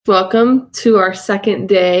Welcome to our second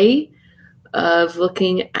day of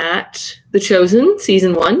looking at The Chosen,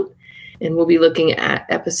 Season 1. And we'll be looking at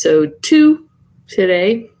Episode 2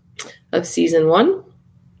 today of Season 1.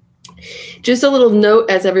 Just a little note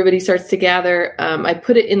as everybody starts to gather. I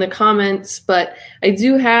put it in the comments, but I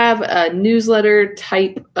do have a newsletter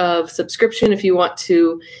type of subscription if you want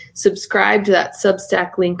to subscribe to that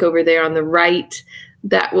Substack link over there on the right.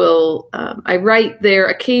 That will, I write there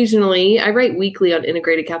occasionally. I write weekly on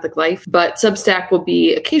Integrated Catholic Life, but Substack will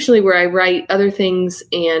be occasionally where I write other things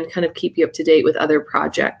and kind of keep you up to date with other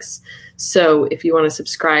projects. So if you want to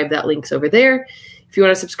subscribe, that link's over there. If you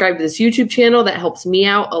want to subscribe to this YouTube channel, that helps me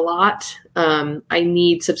out a lot. I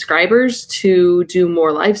need subscribers to do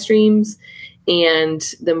more live streams. And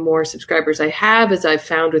the more subscribers I have, as I've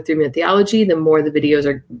found with 3 Minute Theology, the more the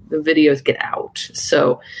videos get out.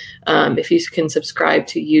 So if you can subscribe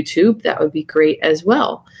to YouTube, that would be great as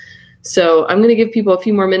well. So I'm going to give people a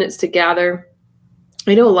few more minutes to gather.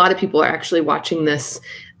 I know a lot of people are actually watching this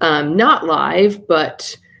not live,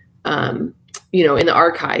 but in the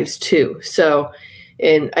archives too. So,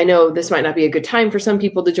 and I know this might not be a good time for some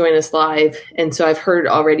people to join us live. And so I've heard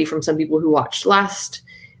already from some people who watched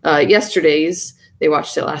yesterday's, they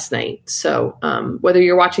watched it last night. So whether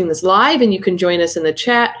you're watching this live and you can join us in the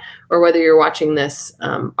chat, or whether you're watching this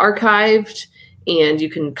archived and you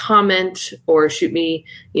can comment or shoot me,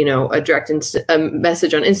 a direct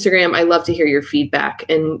message on Instagram. I love to hear your feedback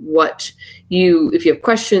and if you have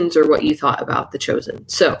questions or what you thought about The Chosen.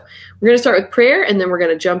 So we're going to start with prayer, and then we're going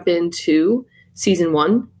to jump into Season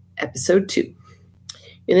 1, Episode 2.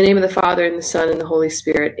 In the name of the Father, and the Son, and the Holy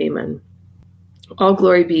Spirit, amen. All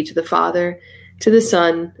glory be to the Father, to the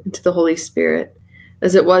Son, and to the Holy Spirit,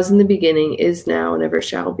 as it was in the beginning, is now, and ever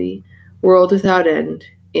shall be, world without end.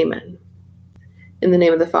 Amen. In the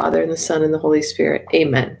name of the Father, and the Son, and the Holy Spirit.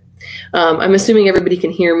 Amen. I'm assuming everybody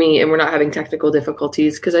can hear me and we're not having technical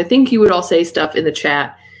difficulties, because I think you would all say stuff in the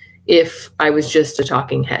chat if I was just a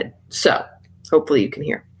talking head. So hopefully you can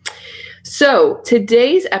hear. So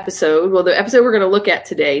today's episode, the episode we're going to look at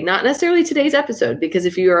today, not necessarily today's episode, because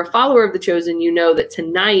if you are a follower of The Chosen, you know that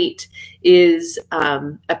tonight is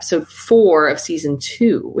episode 4 of Season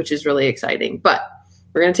 2, which is really exciting. But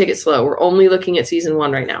we're going to take it slow. We're only looking at Season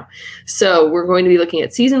 1 right now. So we're going to be looking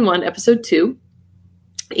at Season 1, Episode 2.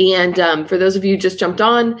 And for those of you who just jumped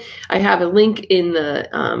on, I have a link in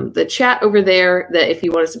the chat over there that if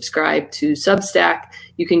you want to subscribe to Substack,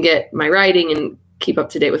 you can get my writing and keep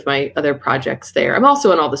up to date with my other projects there. I'm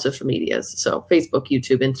also on all the social medias, so Facebook,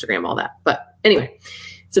 YouTube, Instagram, all that. But anyway,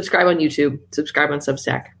 subscribe on YouTube, subscribe on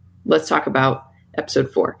Substack. Let's talk about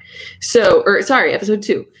episode 4. Episode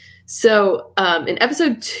 2. So in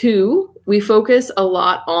episode 2, we focus a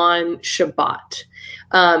lot on Shabbat.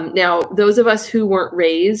 Now, those of us who weren't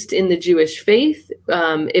raised in the Jewish faith,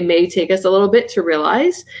 it may take us a little bit to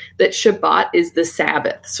realize that Shabbat is the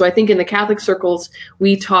Sabbath. So I think in the Catholic circles,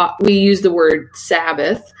 we use the word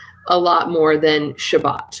Sabbath a lot more than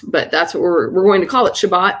Shabbat, but that's what we're going to call it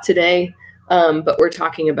Shabbat today. But we're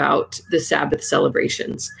talking about the Sabbath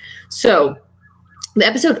celebrations. So the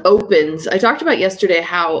episode opens, I talked about yesterday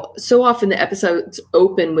how so often the episodes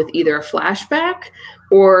open with either a flashback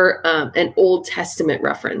or an Old Testament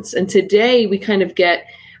reference. And today we kind of get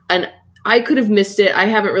I could have missed it. I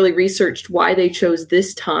haven't really researched why they chose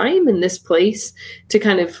this time and this place to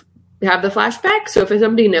kind of have the flashback. So if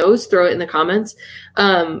somebody knows, throw it in the comments.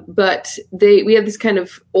 But we have this kind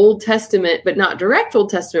of Old Testament, but not direct Old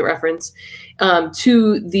Testament reference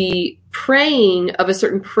to the praying of a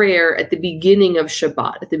certain prayer at the beginning of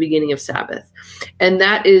Shabbat, at the beginning of Sabbath. And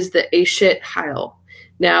that is the Eshet Hail.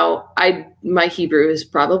 Now, my Hebrew is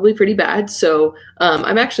probably pretty bad, so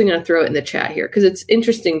I'm actually going to throw it in the chat here because it's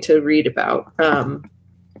interesting to read about.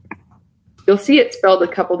 You'll see it spelled a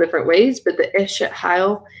couple different ways, but the Eshet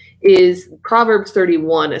Hail is Proverbs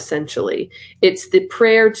 31, essentially. It's the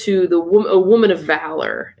prayer to a woman of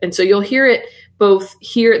valor. And so you'll hear it both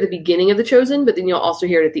here at the beginning of The Chosen, but then you'll also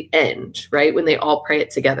hear it at the end, right, when they all pray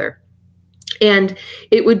it together. And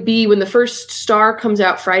it would be when the first star comes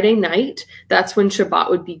out Friday night, that's when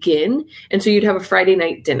Shabbat would begin. And so you'd have a Friday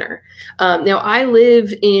night dinner. Now, I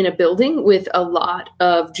live in a building with a lot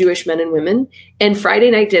of Jewish men and women, and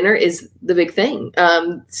Friday night dinner is the big thing.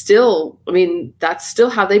 That's still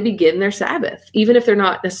how they begin their Sabbath, even if they're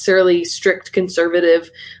not necessarily strict,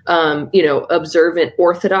 conservative, observant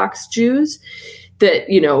Orthodox Jews that,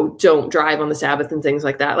 don't drive on the Sabbath and things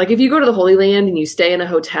like that. Like if you go to the Holy Land and you stay in a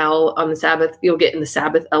hotel on the Sabbath, you'll get in the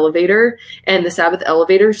Sabbath elevator, and the Sabbath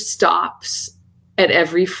elevator stops at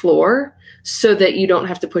every floor. so that you don't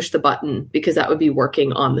have to push the button, because that would be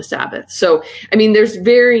working on the Sabbath. So, I mean, there's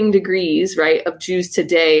varying degrees, right, of Jews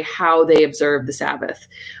today, how they observe the Sabbath.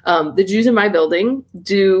 The Jews in my building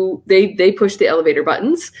they push the elevator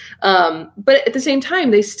buttons, but at the same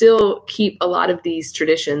time, they still keep a lot of these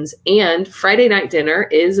traditions. And Friday night dinner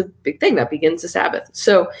is a big thing that begins the Sabbath.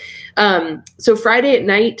 So Friday at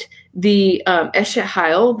night, the Eshet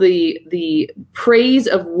Hail, the praise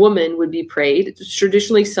of woman, would be prayed. It's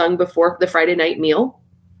traditionally sung before the Friday night meal.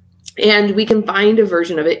 And we can find a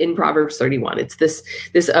version of it in Proverbs 31. It's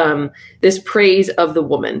this praise of the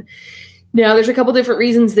woman. Now, there's a couple different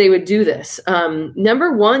reasons they would do this.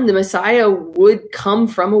 Number one, the Messiah would come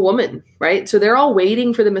from a woman, right? So they're all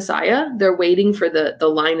waiting for the Messiah. They're waiting for the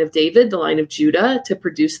line of David, the line of Judah, to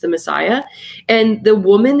produce the Messiah. And the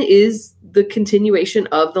woman is the continuation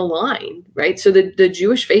of the line, right? So the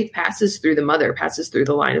Jewish faith passes through the mother, passes through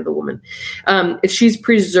the line of the woman. If she's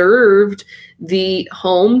preserved the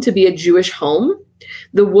home to be a Jewish home,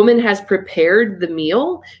 the woman has prepared the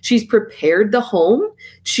meal. She's prepared the home.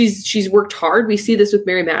 She's worked hard. We see this with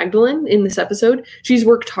Mary Magdalene in this episode. She's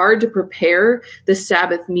worked hard to prepare the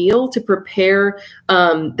Sabbath meal, to prepare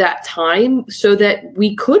that time so that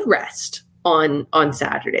we could rest on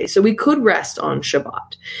Saturday. So we could rest on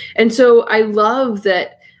Shabbat. And so I love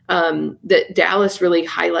that that Dallas really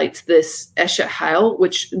highlights this Eshet Hail,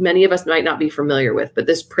 which many of us might not be familiar with, but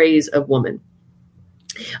this praise of woman.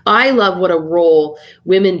 I love what a role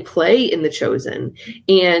women play in The Chosen,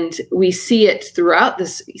 and we see it throughout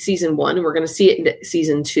this season 1, and we're going to see it in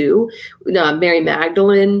season 2. Mary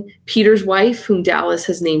Magdalene, Peter's wife, whom Dallas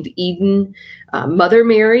has named Eden, Mother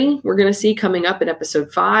Mary, we're going to see coming up in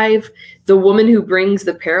episode 5, the woman who brings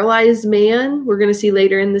the paralyzed man, we're going to see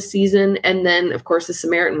later in the season, and then, of course, the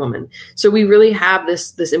Samaritan woman. So we really have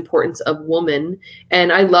this importance of woman,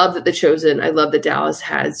 and I love that I love that Dallas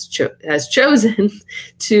has chosen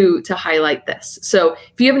to highlight this. So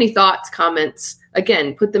if you have any thoughts, comments,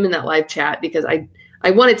 again, put them in that live chat, because I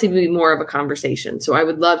want it to be more of a conversation. So I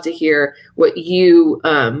would love to hear what you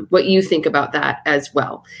think about that as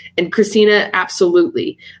well. And Christina,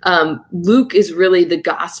 absolutely. Luke is really the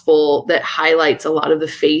gospel that highlights a lot of the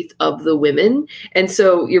faith of the women. And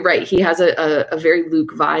so you're right. He has a very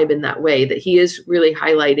Luke vibe in that way, that he is really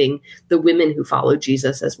highlighting the women who follow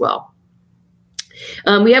Jesus as well.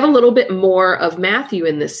 We have a little bit more of Matthew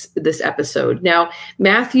in this episode. Now,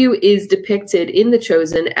 Matthew is depicted in The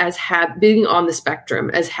Chosen as being on the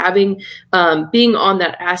spectrum, as having being on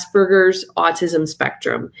that Asperger's autism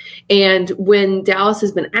spectrum. And when Dallas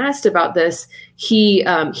has been asked about this, he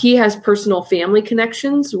has personal family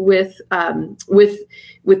connections with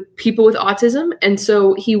people with autism, and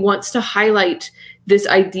so he wants to highlight this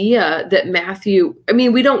idea that Matthew, I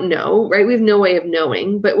mean, we don't know, right? We have no way of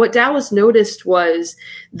knowing. But what Dallas noticed was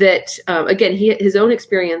that, again, his own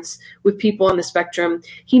experience with people on the spectrum,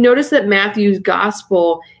 he noticed that Matthew's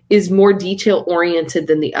gospel is more detail-oriented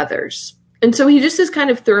than the others. And so he just is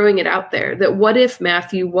kind of throwing it out there that what if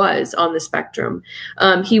Matthew was on the spectrum?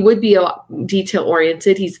 He would be a lot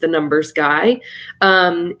detail-oriented. He's the numbers guy.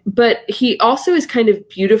 But he also is kind of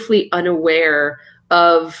beautifully unaware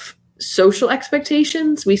of social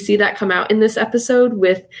expectations. We see that come out in this episode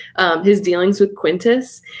with his dealings with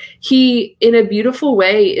Quintus. He, in a beautiful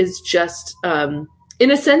way, is just, in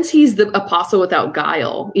a sense, he's the apostle without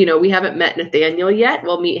guile. You know, we haven't met Nathaniel yet.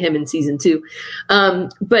 We'll meet him in season 2.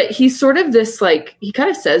 But he's sort of this, like, he kind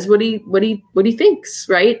of says what he thinks,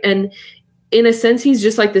 right? And in a sense, he's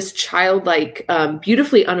just like this childlike,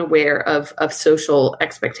 beautifully unaware of social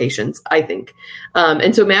expectations, I think.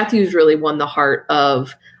 And so Matthew's really won the heart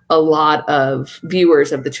of a lot of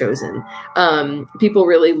viewers of The Chosen. People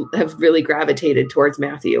have really gravitated towards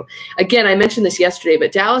Matthew. Again, I mentioned this yesterday,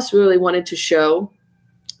 but Dallas really wanted to show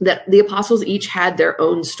that the apostles each had their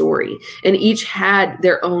own story and each had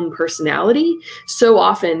their own personality. So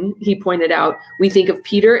often, he pointed out, we think of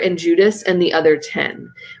Peter and Judas and the other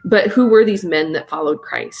 10, but who were these men that followed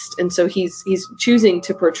Christ? And so he's choosing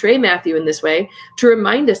to portray Matthew in this way to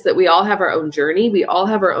remind us that we all have our own journey, we all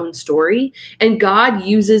have our own story, and God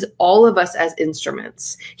uses all of us as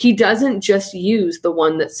instruments. He doesn't just use the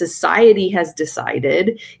one that society has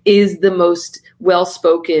decided is the most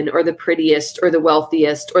well-spoken or the prettiest or the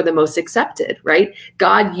wealthiest or the most accepted, right?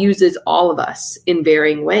 God uses all of us in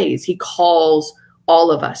varying ways. He calls all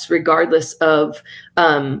of us, regardless of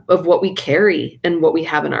what we carry and what we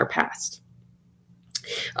have in our past.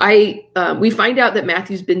 We find out that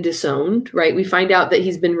Matthew's been disowned, right? We find out that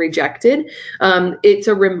he's been rejected. It's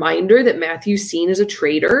a reminder that Matthew's seen as a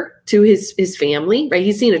traitor to his family, right?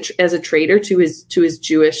 He's seen as a traitor to his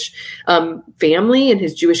Jewish family and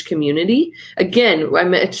his Jewish community. Again, I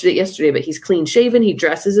mentioned it yesterday, but he's clean shaven. He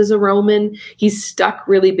dresses as a Roman. He's stuck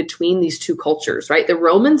really between these two cultures, right? The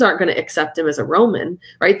Romans aren't going to accept him as a Roman,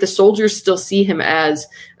 right? The soldiers still see him as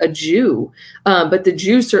a Jew, but the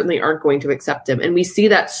Jews certainly aren't going to accept him. And we see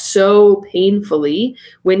that so painfully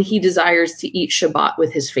when he desires to eat Shabbat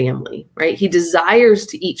with his family, right? He desires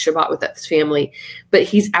to eat Shabbat with his family, but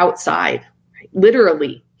he's outside, right?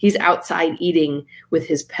 Literally, he's outside eating with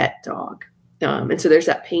his pet dog. And so there's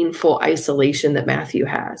that painful isolation that Matthew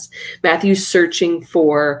has. Matthew's searching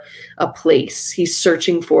for a place. He's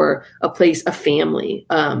searching for a place, a family.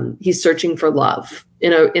 He's searching for love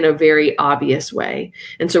in a very obvious way.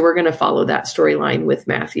 And so we're going to follow that storyline with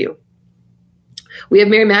Matthew. We have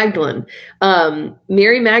Mary Magdalene.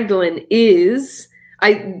 Mary Magdalene is,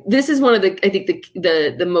 this is one of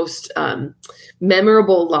the most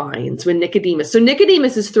memorable lines when Nicodemus. So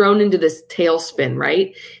Nicodemus is thrown into this tailspin,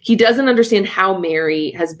 right? He doesn't understand how Mary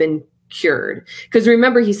has been cured. Because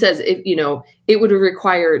remember, he says, it would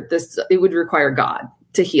require God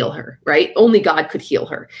to heal her, right? Only God could heal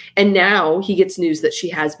her. And now he gets news that she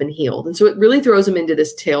has been healed. And so it really throws him into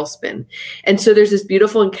this tailspin. And so there's this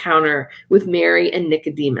beautiful encounter with Mary and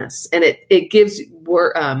Nicodemus. And it gives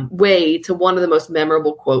way to one of the most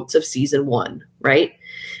memorable quotes of season 1, right?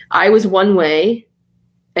 I was one way,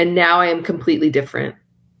 and now I am completely different.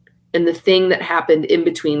 And the thing that happened in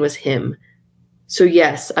between was him. So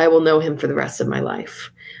yes, I will know him for the rest of my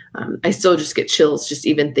life. I still just get chills just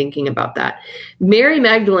even thinking about that. Mary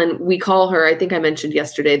Magdalene, we call her, I think I mentioned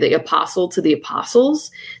yesterday, the apostle to the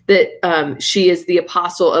apostles, that she is the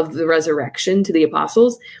apostle of the resurrection to the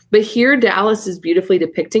apostles. But here Dallas is beautifully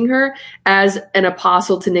depicting her as an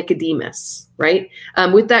apostle to Nicodemus, right?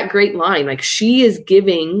 With that great line, like she is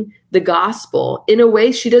giving the gospel in a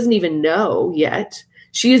way she doesn't even know yet.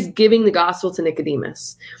 She is giving the gospel to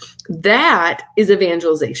Nicodemus. That is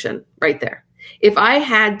evangelization right there. If I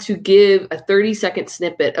had to give a 30-second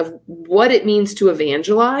snippet of what it means to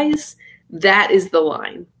evangelize, that is the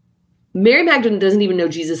line. Mary Magdalene doesn't even know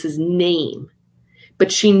Jesus' name,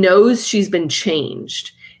 but she knows she's been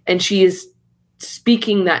changed, and she is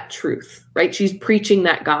speaking that truth, right? She's preaching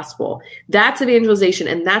that gospel. That's evangelization,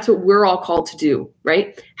 and that's what we're all called to do,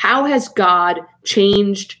 right? How has God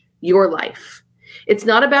changed your life? It's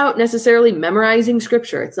not about necessarily memorizing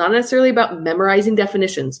scripture. It's not necessarily about memorizing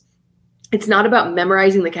definitions. It's not about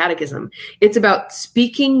memorizing the catechism. It's about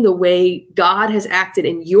speaking the way God has acted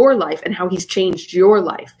in your life and how he's changed your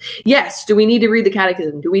life. Yes. Do we need to read the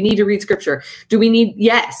catechism? Do we need to read scripture?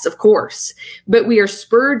 Yes, of course. But we are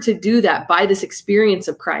spurred to do that by this experience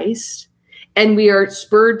of Christ. And we are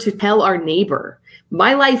spurred to tell our neighbor,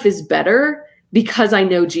 my life is better because I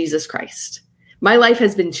know Jesus Christ. My life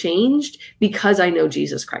has been changed because I know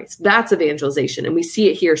Jesus Christ. That's evangelization. And we see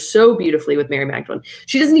it here so beautifully with Mary Magdalene.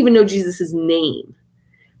 She doesn't even know Jesus' name,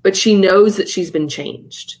 but she knows that she's been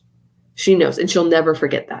changed. She knows, and she'll never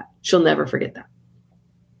forget that. She'll never forget that.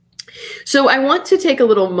 So I want to take a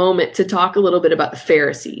little moment to talk a little bit about the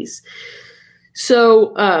Pharisees.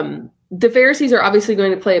 So, the Pharisees are obviously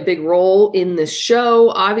going to play a big role in this show,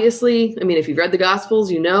 obviously. I mean, if you've read the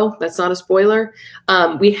Gospels, you know that's not a spoiler.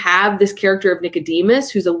 We have this character of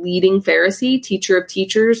Nicodemus, who's a leading Pharisee, teacher of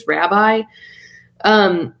teachers, rabbi.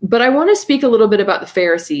 But I want to speak a little bit about the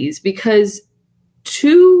Pharisees because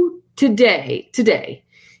today,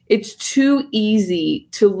 it's too easy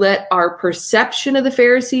to let our perception of the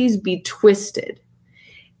Pharisees be twisted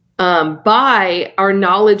by our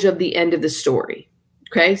knowledge of the end of the story.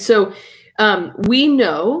 Okay, so we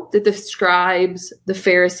know that the scribes, the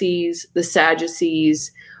Pharisees, the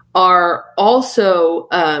Sadducees are also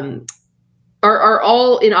are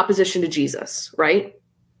all in opposition to Jesus, right?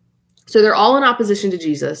 So they're all in opposition to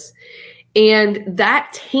Jesus, and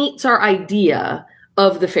that taints our idea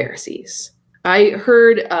of the Pharisees. I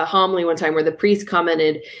heard a homily one time where the priest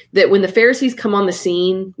commented that when the Pharisees come on the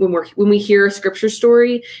scene, when we hear a scripture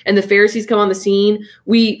story and the Pharisees come on the scene,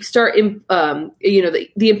 we start, the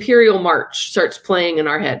Imperial March starts playing in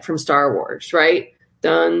our head from Star Wars, right?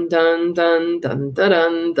 Dun, dun, dun, dun, dun,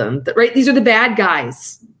 dun, dun, dun, right? These are the bad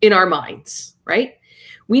guys in our minds, right?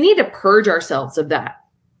 We need to purge ourselves of that.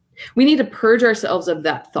 We need to purge ourselves of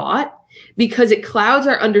that thought because it clouds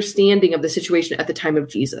our understanding of the situation at the time of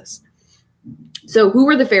Jesus. So who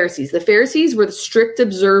were the Pharisees? The Pharisees were the strict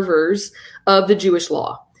observers of the Jewish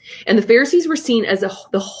law. And the Pharisees were seen as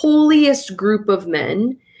the holiest group of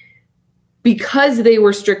men because they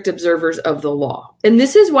were strict observers of the law. And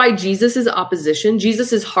this is why Jesus's opposition,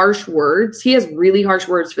 Jesus's harsh words, he has really harsh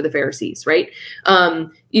words for the Pharisees, right?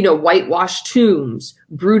 Whitewashed tombs,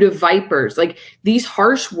 brood of vipers, like these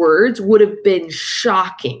harsh words would have been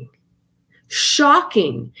shocking,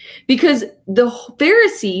 because the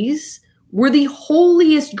Pharisees were the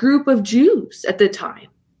holiest group of Jews at the time.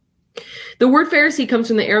 The word Pharisee comes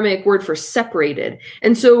from the Aramaic word for separated.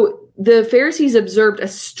 And so the Pharisees observed a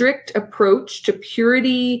strict approach to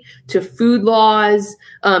purity, to food laws,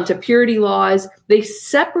 to purity laws. They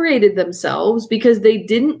separated themselves because they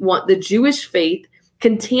didn't want the Jewish faith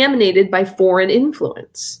contaminated by foreign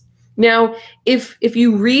influence. Now, if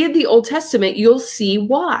you read the Old Testament, you'll see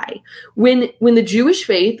why. When the Jewish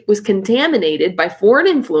faith was contaminated by foreign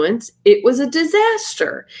influence, it was a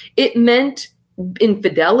disaster. It meant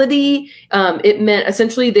infidelity. It meant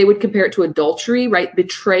essentially they would compare it to adultery, right?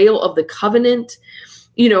 Betrayal of the covenant.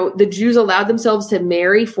 The Jews allowed themselves to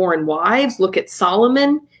marry foreign wives. Look at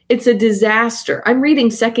Solomon. It's a disaster. I'm reading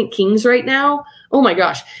 2 Kings right now. Oh my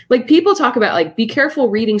gosh. Like people talk about like, be careful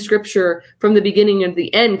reading scripture from the beginning and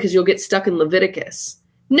the end because you'll get stuck in Leviticus.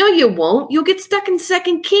 No, you won't. You'll get stuck in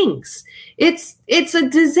 2 Kings. It's a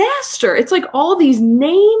disaster. It's like all these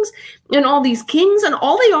names and all these kings, and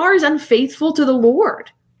all they are is unfaithful to the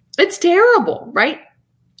Lord. It's terrible, right?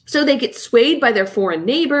 So they get swayed by their foreign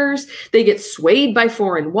neighbors. They get swayed by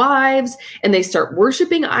foreign wives, and they start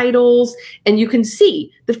worshiping idols. And you can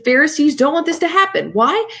see the Pharisees don't want this to happen.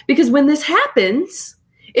 Why? Because when this happens,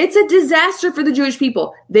 it's a disaster for the Jewish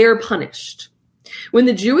people. They're punished. When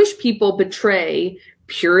the Jewish people betray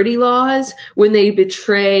purity laws, when they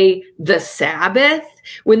betray the Sabbath,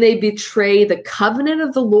 when they betray the covenant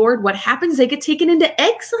of the Lord, what happens? They get taken into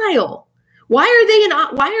exile. Why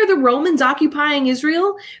are the Romans occupying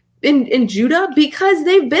Israel in Judah? Because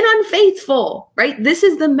they've been unfaithful, right? This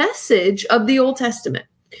is the message of the Old Testament.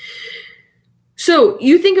 So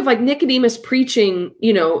you think of like Nicodemus preaching,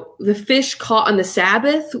 the fish caught on the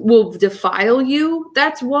Sabbath will defile you.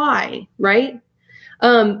 That's why, right?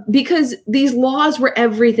 Because these laws were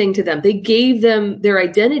everything to them. They gave them their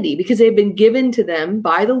identity because they've been given to them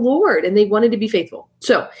by the Lord and they wanted to be faithful.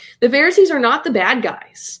 So the Pharisees are not the bad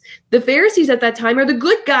guys. The Pharisees at that time are the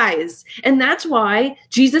good guys. And that's why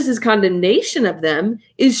Jesus's condemnation of them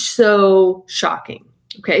is so shocking.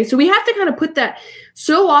 Okay. So we have to kind of put that.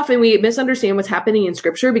 So often we misunderstand what's happening in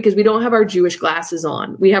scripture because we don't have our Jewish glasses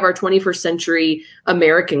on. We have our 21st century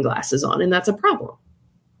American glasses on, and that's a problem.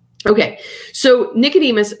 Okay, so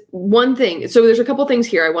Nicodemus, one thing, so there's a couple things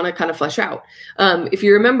here I want to kind of flesh out. If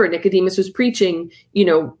you remember, Nicodemus was preaching,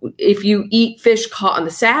 if you eat fish caught on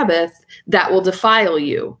the Sabbath, that will defile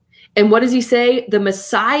you. And what does he say? The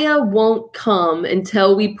Messiah won't come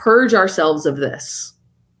until we purge ourselves of this.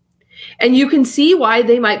 And you can see why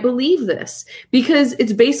they might believe this, because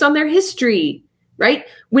it's based on their history, right?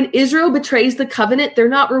 When Israel betrays the covenant, they're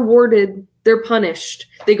not rewarded. They're punished.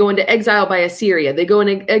 They go into exile by Assyria. They go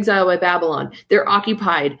into exile by Babylon. They're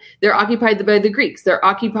occupied. They're occupied by the Greeks. They're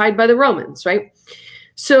occupied by the Romans, right?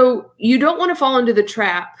 So you don't want to fall into the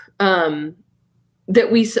trap so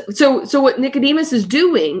what Nicodemus is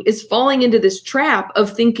doing is falling into this trap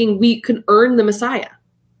of thinking we can earn the Messiah.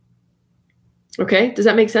 Okay, does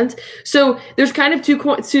that make sense? So there's kind of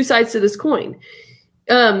two sides to this coin.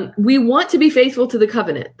 We want to be faithful to the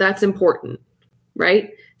covenant. That's important, right?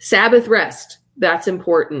 Sabbath rest, that's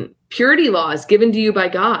important. Purity laws given to you by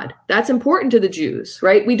God, that's important to the Jews,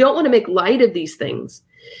 right? We don't want to make light of these things.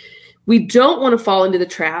 We don't want to fall into the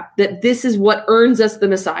trap that this is what earns us the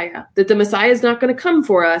Messiah, that the Messiah is not going to come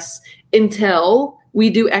for us until we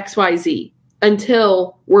do X, Y, Z,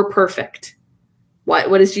 until we're perfect. What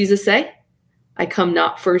does Jesus say? I come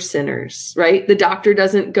not for sinners, right? The doctor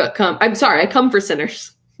doesn't come. I'm sorry, I come for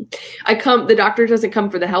sinners. The doctor doesn't come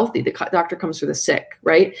for the healthy. The doctor comes for the sick,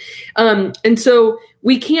 right? And so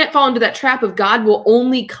we can't fall into that trap of God will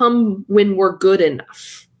only come when we're good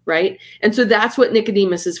enough, right? And so that's what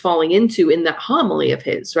Nicodemus is falling into in that homily of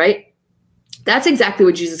his, right? That's exactly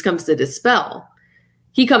what Jesus comes to dispel.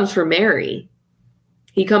 He comes for Mary.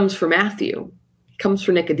 He comes for Matthew. He comes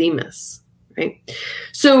for Nicodemus, right?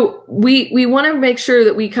 So we want to make sure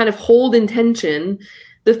that we kind of hold in tension.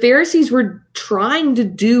 The Pharisees were trying to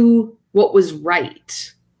do what was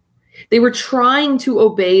right. They were trying to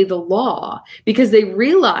obey the law because they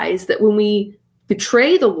realized that when we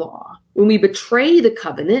betray the law, when we betray the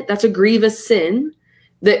covenant, that's a grievous sin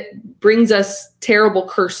that brings us terrible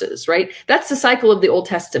curses, right? That's the cycle of the Old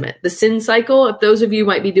Testament, the sin cycle. If those of you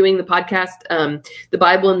might be doing the podcast, The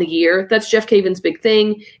Bible in the Year, that's Jeff Caven's big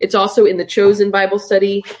thing. It's also in the Chosen Bible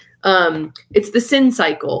Study. It's the sin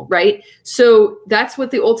cycle, right? So that's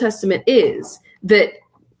what the Old Testament is, that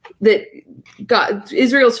God,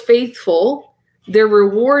 Israel's faithful, they're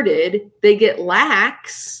rewarded, they get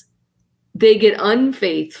lax, they get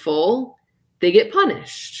unfaithful, they get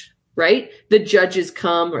punished, right? The judges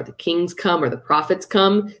come, or the kings come, or the prophets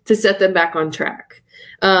come to set them back on track.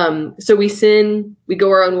 So we sin, we go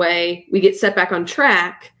our own way, we get set back on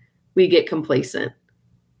track, we get complacent,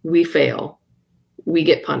 we fail, we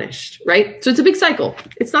get punished, right? So it's a big cycle.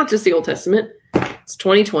 It's not just the Old Testament. It's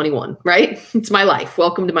 2021, right? It's my life.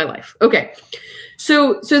 Welcome to my life. Okay.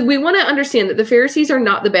 So we want to understand that the Pharisees are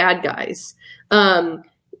not the bad guys.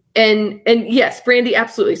 And yes, Brandy,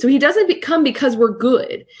 absolutely. So he doesn't come because we're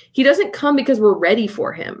good. He doesn't come because we're ready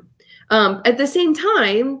for him. At the same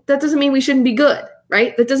time, that doesn't mean we shouldn't be good,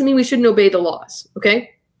 right? That doesn't mean we shouldn't obey the laws.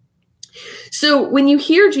 Okay. So when you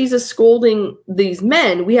hear Jesus scolding these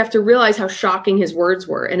men, we have to realize how shocking his words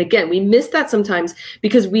were. And again, we miss that sometimes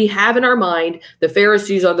because we have in our mind, the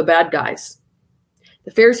Pharisees are the bad guys.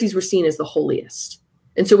 The Pharisees were seen as the holiest.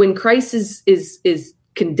 And so when Christ is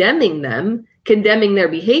condemning them, condemning their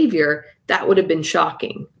behavior, that would have been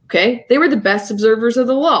shocking. Okay. They were the best observers of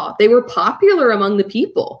the law. They were popular among the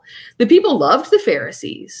people. The people loved the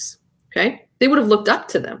Pharisees. Okay. They would have looked up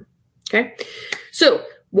to them. Okay. So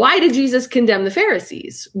why did Jesus condemn the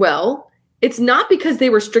Pharisees? Well, it's not because they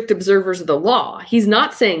were strict observers of the law. He's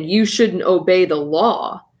not saying you shouldn't obey the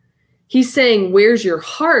law. He's saying, where's your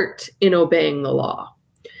heart in obeying the law?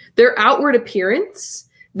 Their outward appearance,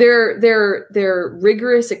 their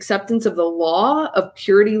rigorous acceptance of the law, of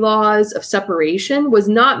purity laws, of separation was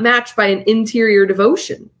not matched by an interior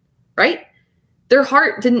devotion, right? Their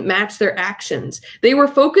heart didn't match their actions. They were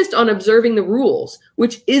focused on observing the rules,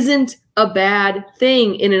 which isn't a bad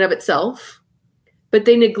thing in and of itself, but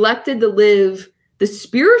they neglected to live the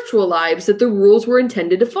spiritual lives that the rules were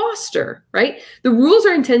intended to foster, right? The rules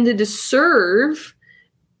are intended to serve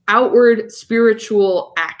outward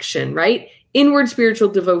spiritual action, right? Inward spiritual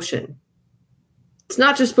devotion. It's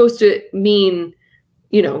not just supposed to mean,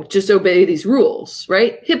 just obey these rules,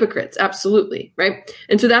 right? Hypocrites, absolutely, right?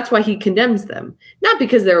 And so that's why he condemns them, not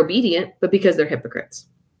because they're obedient, but because they're hypocrites.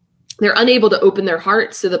 They're unable to open their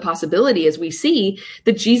hearts to the possibility, as we see,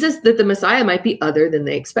 that the Messiah might be other than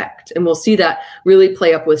they expect. And we'll see that really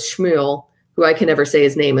play up with Shmuel, who I can never say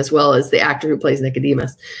his name, as well as the actor who plays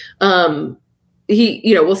Nicodemus. We'll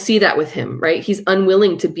see that with him, right? He's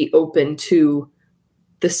unwilling to be open to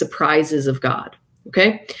the surprises of God.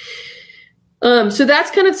 Okay. So that's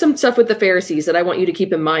kind of some stuff with the Pharisees that I want you to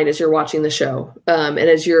keep in mind as you're watching the show. And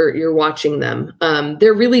as you're watching them,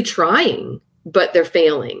 they're really trying, but they're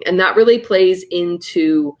failing. And that really plays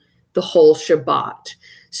into the whole Shabbat.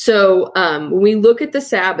 So when we look at the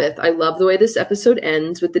Sabbath, I love the way this episode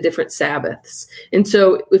ends with the different Sabbaths. And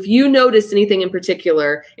so if you noticed anything in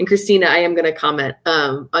particular, and Christina, I am going to comment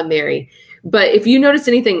on Mary, but if you noticed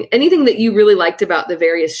anything that you really liked about the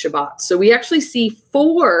various Shabbats. So we actually see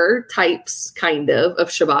 4 types kind of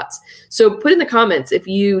Shabbats. So put in the comments if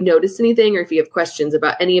you noticed anything or if you have questions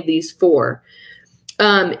about any of these 4.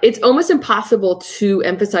 It's almost impossible to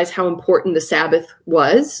emphasize how important the Sabbath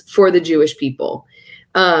was for the Jewish people.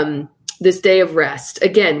 This day of rest.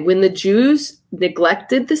 Again, when the Jews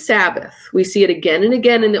neglected the Sabbath, we see it again and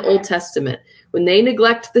again in the Old Testament. When they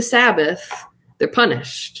neglect the Sabbath, they're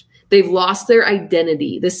punished. They've lost their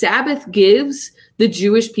identity. The Sabbath gives the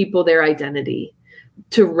Jewish people their identity,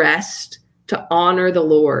 to rest, to honor the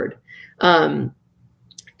Lord.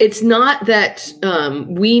 It's not that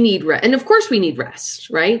we need rest. And of course we need rest,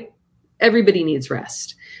 right? Everybody needs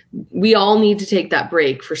rest. We all need to take that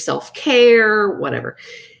break for self-care, whatever.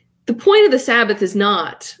 The point of the Sabbath is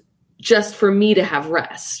not just for me to have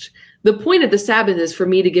rest. The point of the Sabbath is for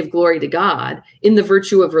me to give glory to God in the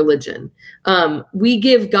virtue of religion. We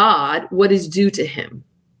give God what is due to him.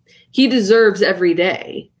 He deserves every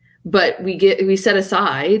day, but we set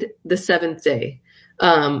aside the 7th day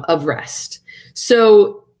of rest.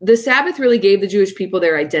 So the Sabbath really gave the Jewish people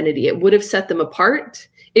their identity. It would have set them apart.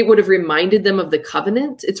 It would have reminded them of the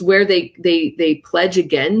covenant. It's where they pledge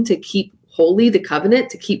again to keep holy the covenant,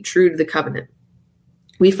 to keep true to the covenant.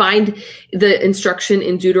 We find the instruction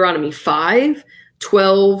in Deuteronomy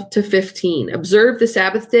 5:12-15. Observe the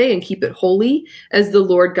Sabbath day and keep it holy as the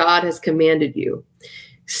Lord God has commanded you.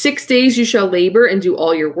 6 days you shall labor and do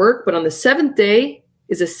all your work, but on the 7th day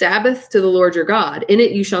is a Sabbath to the Lord your God. In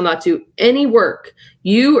it you shall not do any work,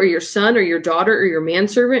 you or your son or your daughter or your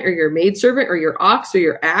manservant or your maidservant or your ox or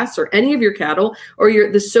your ass or any of your cattle or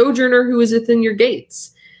the sojourner who is within your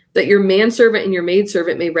gates. that your manservant and your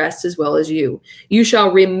maidservant may rest as well as you. You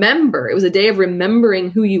shall remember, it was a day of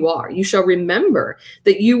remembering who you are. You shall remember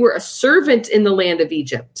that you were a servant in the land of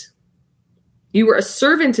Egypt. You were a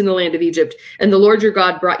servant in the land of Egypt, and the Lord your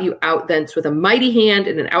God brought you out thence with a mighty hand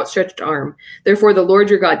and an outstretched arm. Therefore, the Lord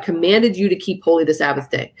your God commanded you to keep holy the Sabbath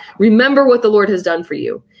day. Remember what the Lord has done for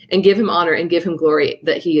you, and give him honor and give him glory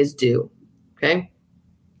that he is due. Okay?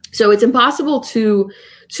 So it's impossible to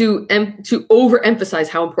overemphasize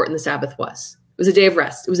how important the Sabbath was. It was a day of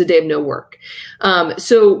rest. It was a day of no work.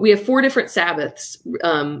 So we have 4 different Sabbaths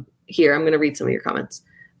here. I'm going to read some of your comments.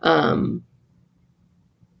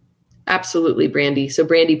 Absolutely, Brandy. So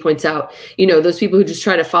Brandy points out, those people who just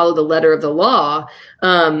try to follow the letter of the law,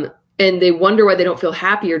 and they wonder why they don't feel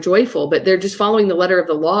happy or joyful, but they're just following the letter of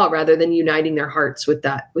the law rather than uniting their hearts with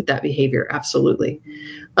that behavior. Absolutely.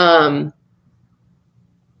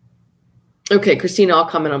 Okay, Christina, I'll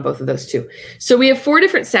comment on both of those too. So we have 4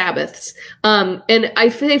 different Sabbaths. And I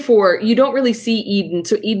say 4, you don't really see Eden.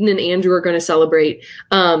 So Eden and Andrew are going to celebrate.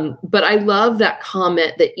 But I love that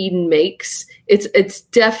comment that Eden makes. It's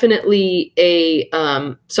definitely a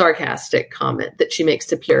sarcastic comment that she makes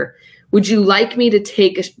to Pierre. Would you like me to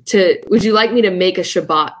make a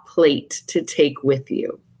Shabbat plate to take with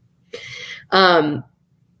you?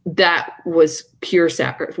 That was pure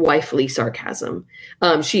wifely sarcasm.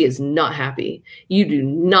 She is not happy. You do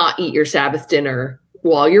not eat your Sabbath dinner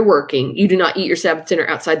while you're working. You do not eat your Sabbath dinner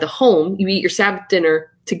outside the home. You eat your Sabbath dinner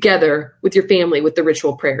together with your family with the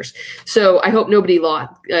ritual prayers. So I hope nobody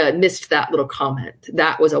missed that little comment.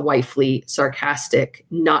 That was a wifely, sarcastic,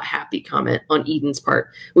 not happy comment on Eden's part.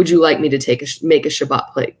 Would you like me to make a Shabbat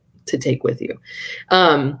plate to take with you?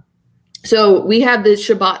 So we have the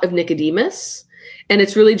Shabbat of Nicodemus. And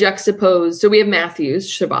it's really juxtaposed. So we have Matthew's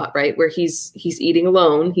Shabbat, right, where he's eating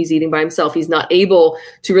alone. He's eating by himself. He's not able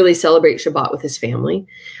to really celebrate Shabbat with his family.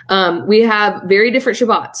 We have very different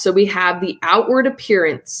Shabbats. So we have the outward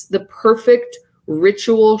appearance, the perfect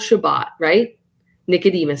ritual Shabbat, right?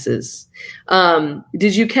 Nicodemus's.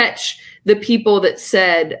 Did you catch the people that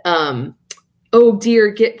said, oh dear,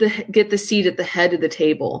 get the seat at the head of the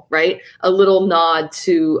table, right? A little nod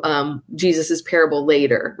to Jesus's parable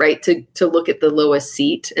later, right? To look at the lowest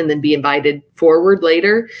seat and then be invited forward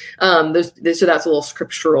later. So that's a little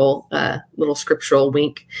scriptural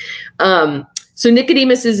wink. So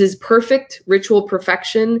Nicodemus is his perfect ritual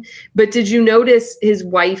perfection. But did you notice his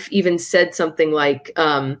wife even said something like,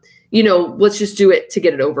 let's just do it to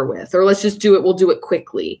get it over with, or let's just do it. We'll do it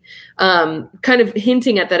quickly. Kind of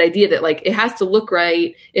hinting at that idea that like, it has to look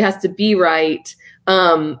right. It has to be right.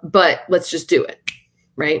 But let's just do it.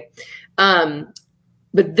 Right.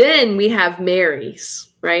 But then we have Mary's,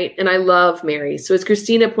 right? And I love Mary. So as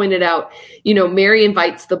Christina pointed out, Mary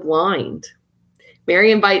invites the blind.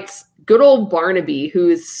 Mary invites good old Barnaby, who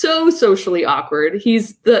is so socially awkward.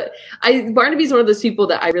 Barnaby's one of those people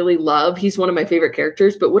that I really love. He's one of my favorite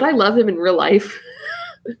characters, but would I love him in real life?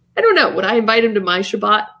 I don't know. Would I invite him to my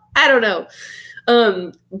Shabbat? I don't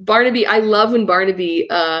know. Barnaby, I love when Barnaby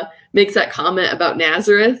makes that comment about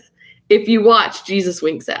Nazareth. If you watch, Jesus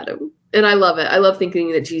winks at him. And I love it. I love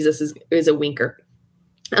thinking that Jesus is a winker.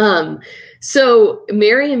 So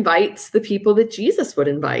Mary invites the people that Jesus would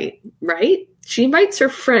invite, right? She invites her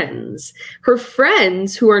friends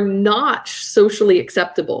who are not socially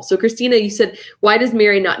acceptable. So Christina, you said, why does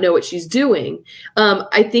Mary not know what she's doing?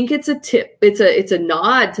 I think it's a tip. It's a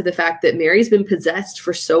nod to the fact that Mary's been possessed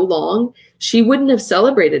for so long. She wouldn't have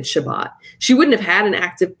celebrated Shabbat. She wouldn't have had an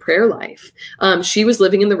active prayer life. She was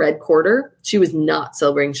living in the Red Quarter. She was not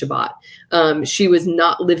celebrating Shabbat. She was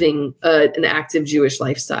not living an active Jewish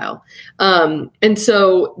lifestyle. And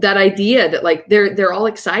so that idea that like they're all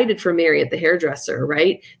excited for Mary at the hairdresser,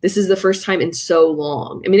 right? This is the first time in so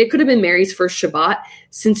long. I mean, it could have been Mary's first Shabbat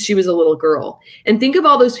since she was a little girl. And think of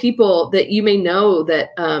all those people that you may know that,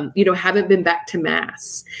 haven't been back to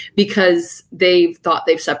Mass because they've thought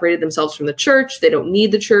they've separated themselves from the church. They don't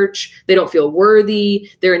need the church. They don't feel worthy.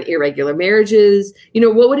 They're in irregular marriages.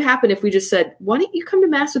 What would happen if we just said, why don't you come to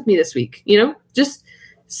Mass with me this week? Just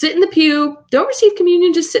sit in the pew. Don't receive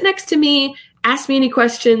communion. Just sit next to me. Ask me any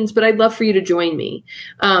questions, but I'd love for you to join me.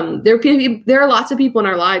 There are lots of people in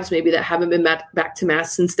our lives maybe that haven't been back to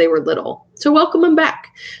Mass since they were little. So welcome them back.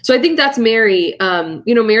 So I think that's Mary.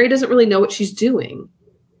 Mary doesn't really know what she's doing,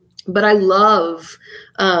 but I love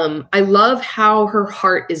how her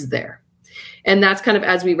heart is there. And that's kind of,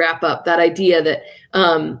 as we wrap up, that idea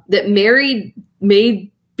that Mary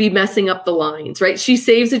may be messing up the lines, right? She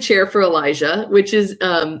saves a chair for Elijah, which is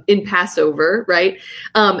in Passover, right?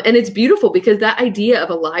 And it's beautiful because that idea of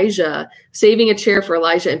Elijah saving a chair for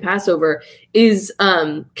Elijah in Passover is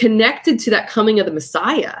connected to that coming of the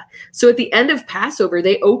Messiah. So at the end of Passover,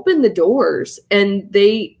 they open the doors and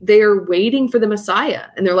they are waiting for the Messiah.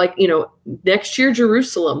 And they're like, next year,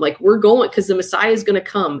 Jerusalem, like we're going because the Messiah is going to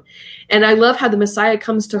come. And I love how the Messiah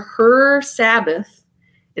comes to her Sabbath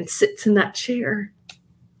and sits in that chair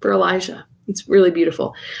for Elijah. It's really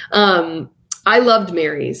beautiful. I loved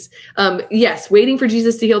Mary's. Yes, waiting for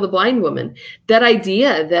Jesus to heal the blind woman. That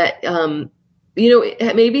idea that,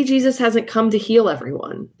 maybe Jesus hasn't come to heal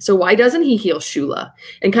everyone. So why doesn't he heal Shula?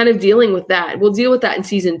 And kind of dealing with that. We'll deal with that in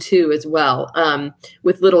season 2 as well,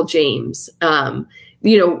 with little James. Why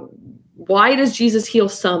does Jesus heal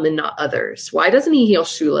some and not others? Why doesn't he heal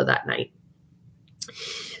Shula that night?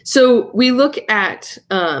 So we look at,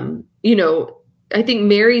 I think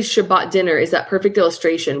Mary's Shabbat dinner is that perfect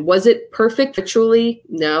illustration. Was it perfect ritually?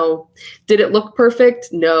 No. Did it look perfect?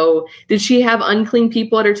 No. Did she have unclean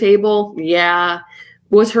people at her table? Yeah.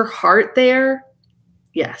 Was her heart there?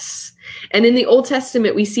 Yes. And in the Old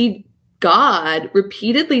Testament, we see God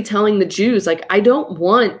repeatedly telling the Jews, like, I don't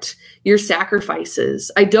want your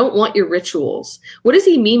sacrifices. I don't want your rituals. What does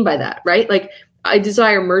he mean by that, right? Like, I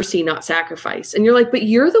desire mercy, not sacrifice. And you're like, but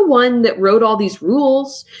you're the one that wrote all these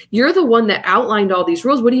rules. You're the one that outlined all these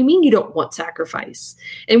rules. What do you mean you don't want sacrifice?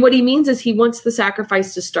 And what he means is he wants the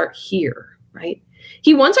sacrifice to start here, right?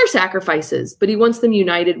 He wants our sacrifices, but he wants them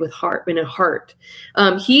united with heart, in a heart.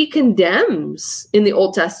 He condemns in the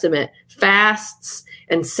Old Testament fasts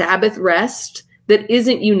and Sabbath rest that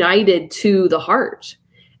isn't united to the heart.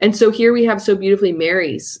 And so here we have so beautifully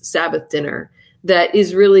Mary's Sabbath dinner that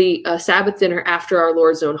is really a Sabbath dinner after our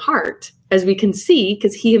Lord's own heart, as we can see,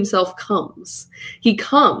 because he himself comes. He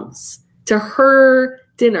comes to her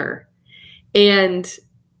dinner, and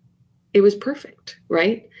it was perfect,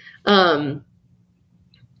 right?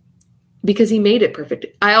 Because he made it perfect.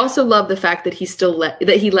 I also love the fact that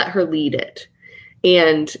he let her lead it.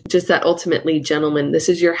 And just that ultimately, gentlemen, this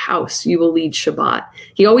is your house. You will lead Shabbat.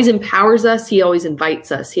 He always empowers us. He always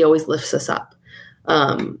invites us. He always lifts us up.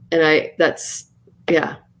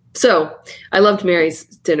 Yeah. So I loved Mary's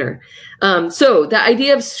dinner. So the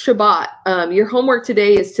idea of Shabbat, your homework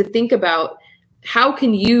today is to think about how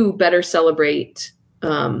can you better celebrate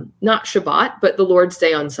not Shabbat, but the Lord's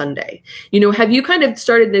Day on Sunday. Have you kind of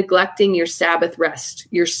started neglecting your Sabbath rest,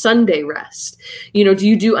 your Sunday rest? Do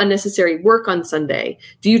you do unnecessary work on Sunday?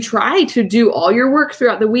 Do you try to do all your work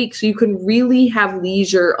throughout the week so you can really have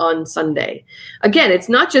leisure on Sunday? Again, it's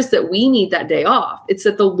not just that we need that day off. It's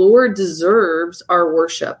that the Lord deserves our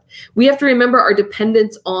worship. We have to remember our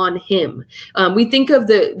dependence on him. We think of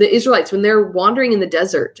the Israelites when they're wandering in the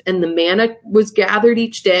desert and the manna was gathered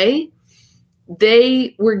each day.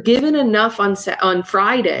 They were given enough on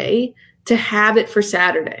Friday to have it for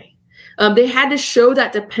Saturday. They had to show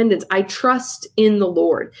that dependence. I trust in the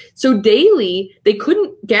Lord. So daily, they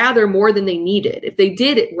couldn't gather more than they needed. If they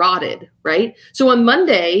did, it rotted, right? So on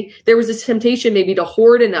Monday, there was this temptation maybe to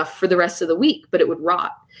hoard enough for the rest of the week, but it would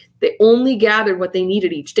rot. They only gathered what they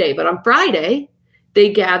needed each day. But on Friday, they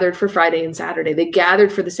gathered for Friday and Saturday. They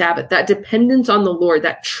gathered for the Sabbath. That dependence on the Lord,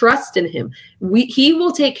 that trust in him. He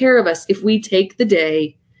will take care of us if we take the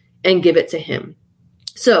day and give it to him.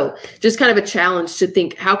 So just kind of a challenge to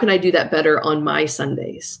think, how can I do that better on my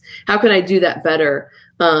Sundays? How can I do that better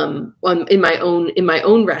in my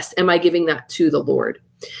own rest? Am I giving that to the Lord?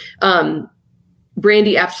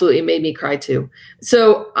 Brandy absolutely made me cry too.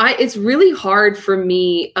 So it's really hard for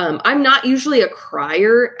me. I'm not usually a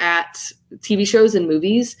crier at TV shows and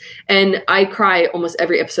movies, and I cry almost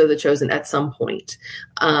every episode of The Chosen at some point.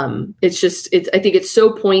 I think it's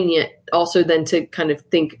so poignant also then to kind of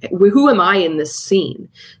think, who am I in this scene?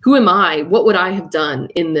 Who am I? What would I have done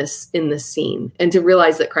in this scene? And to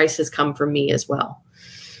realize that Christ has come for me as well.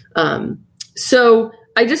 So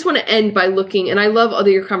I just want to end by looking, and I love all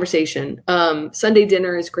your conversation. Sunday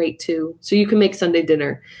dinner is great too. So you can make Sunday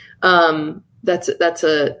dinner. That's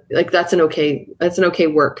an okay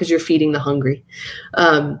work because you're feeding the hungry.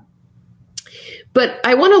 But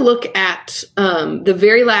I want to look at the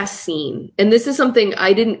very last scene. And this is something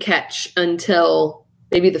I didn't catch until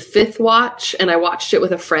maybe the 5th watch, and I watched it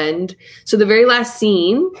with a friend. So the very last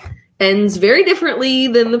scene ends very differently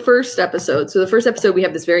than the first episode. So the first episode, we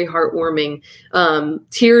have this very heartwarming,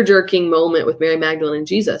 tear-jerking moment with Mary Magdalene and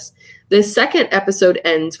Jesus. The second episode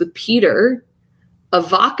ends with Peter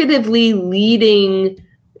evocatively leading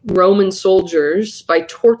Roman soldiers by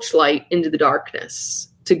torchlight into the darkness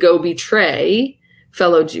to go betray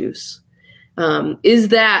fellow Jews. Is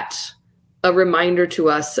that a reminder to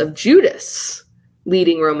us of Judas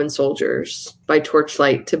leading Roman soldiers by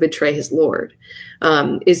torchlight to betray his Lord.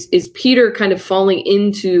 Is Peter kind of falling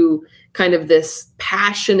into kind of this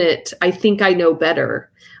passionate, I think I know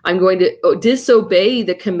better. I'm going to disobey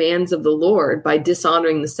the commands of the Lord by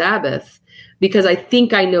dishonoring the Sabbath because I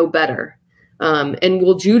think I know better. And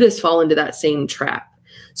will Judas fall into that same trap?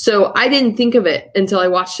 So I didn't think of it until I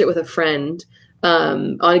watched it with a friend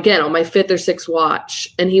on my fifth or sixth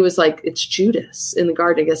watch. And he was like, it's Judas in the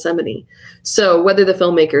Garden of Gethsemane. So whether the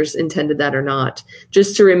filmmakers intended that or not,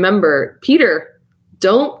 just to remember, Peter,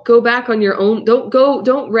 don't go back on your own.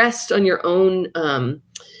 Don't rest on your own,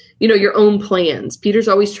 your own plans. Peter's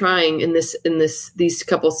always trying in these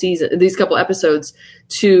couple episodes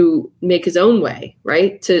to make his own way,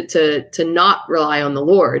 right? To not rely on the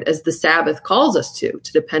Lord as the Sabbath calls us to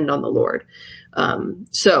depend on the Lord.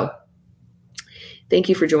 So thank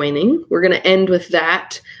you for joining. We're going to end with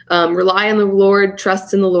that. Rely on the Lord,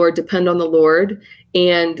 trust in the Lord, depend on the Lord,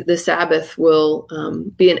 and the Sabbath will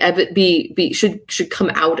should come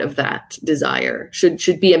out of that desire.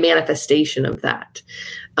 Should be a manifestation of that.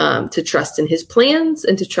 To trust in his plans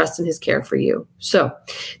and to trust in his care for you. So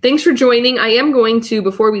thanks for joining. I am going to,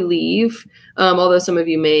 before we leave, although some of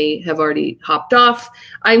you may have already hopped off,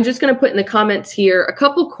 I'm just going to put in the comments here a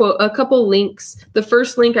couple links. The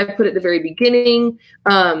first link I put at the very beginning.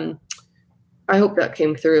 I hope that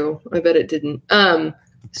came through. I bet it didn't.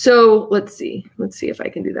 So let's see if I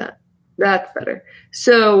can do that. That's better.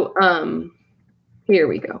 So here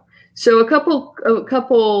we go. So a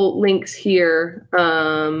couple links here.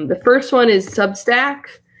 The first one is Substack.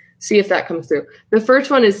 See if that comes through. The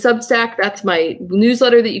first one is Substack. That's my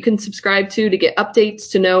newsletter that you can subscribe to get updates,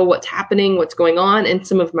 to know what's happening, what's going on, and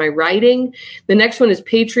some of my writing. The next one is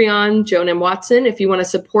Patreon, Joan M. Watson. If you want to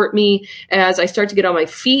support me as I start to get on my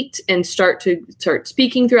feet and start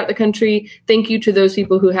speaking throughout the country, thank you to those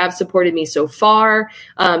people who have supported me so far.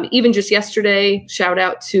 Even just yesterday, shout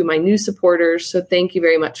out to my new supporters. So thank you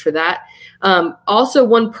very much for that. Also,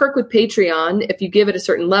 one perk with Patreon, if you give it a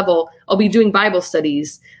certain level, I'll be doing Bible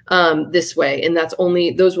studies this way, and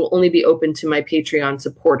those will only be open to my Patreon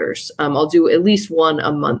supporters. I'll do at least one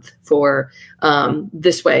a month for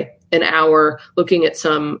this way, an hour, looking at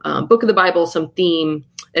some book of the Bible, some theme,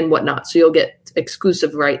 and whatnot. So you'll get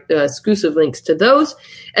exclusive links to those.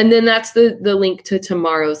 And then that's the link to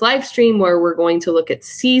tomorrow's live stream, where we're going to look at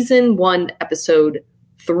season 1, episode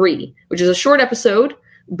 3, which is a short episode,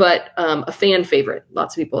 but a fan favorite.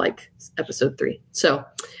 Lots of people like episode 3. So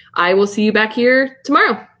I will see you back here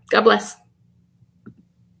tomorrow. God bless.